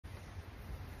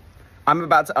I'm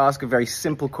about to ask a very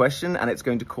simple question, and it's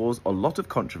going to cause a lot of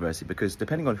controversy because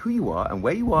depending on who you are and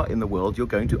where you are in the world, you're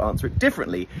going to answer it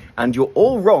differently, and you're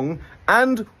all wrong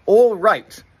and all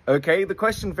right. Okay, the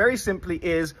question very simply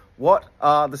is, what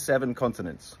are the 7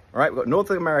 continents? All right, we've got North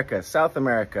America, South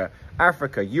America,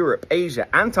 Africa, Europe, Asia,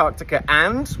 Antarctica,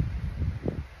 and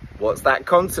what's that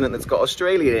continent that's got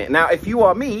Australia in it? Now, if you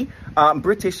are me,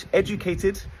 British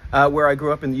educated, where I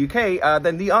grew up in the UK,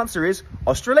 then the answer is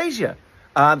Australasia.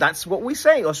 That's what we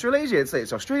say, Australasia.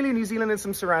 It's Australia, New Zealand, and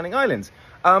some surrounding islands.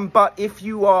 But if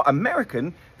you are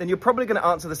American, then you're probably going to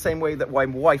answer the same way that my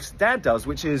wife's dad does,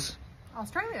 which is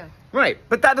Australia. Right,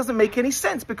 but that doesn't make any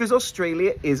sense because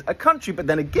Australia is a country. But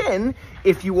then again,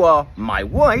 if you are my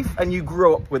wife and you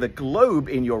grow up with a globe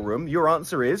in your room, your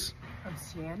answer is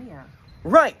Oceania.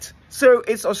 Right, so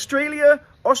it's Australia,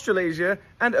 Australasia,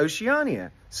 and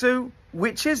Oceania. So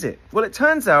which is it? Well, it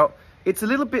turns out it's a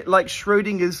little bit like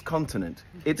Schrodinger's continent.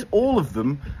 It's all of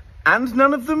them and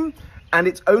none of them, and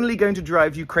it's only going to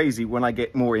drive you crazy when I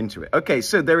get more into it. Okay,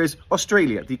 so there is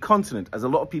Australia, the continent, as a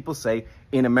lot of people say,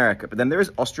 in America. But then there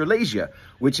is Australasia,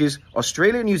 which is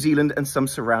Australia, New Zealand, and some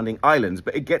surrounding islands.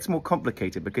 But it gets more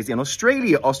complicated because in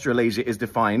Australia, Australasia is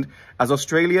defined as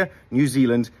Australia, New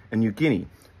Zealand, and New Guinea.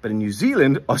 But in New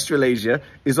Zealand, Australasia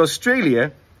is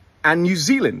Australia and New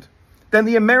Zealand. Then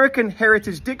the American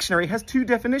Heritage Dictionary has 2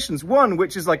 definitions. One,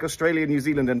 which is like Australia, New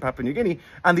Zealand, and Papua New Guinea.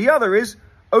 And the other is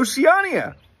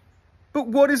Oceania. But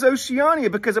what is Oceania?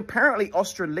 Because apparently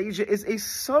Australasia is a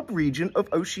sub-region of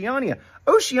Oceania.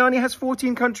 Oceania has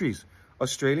 14 countries.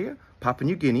 Australia, Papua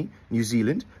New Guinea, New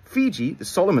Zealand, Fiji, the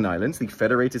Solomon Islands, the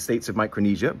Federated States of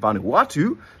Micronesia,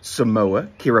 Vanuatu, Samoa,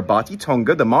 Kiribati,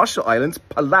 Tonga, the Marshall Islands,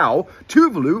 Palau,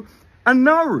 Tuvalu, and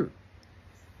Nauru.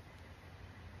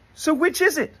 So which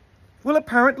is it? Well,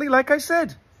 apparently, like I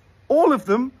said, all of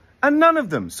them and none of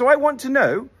them. So I want to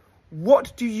know,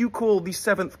 what do you call the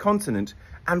 7th continent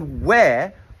and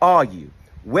where are you?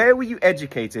 Where were you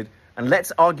educated? And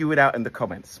let's argue it out in the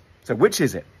comments. So which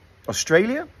is it?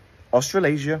 Australia,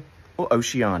 Australasia, or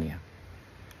Oceania?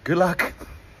 Good luck.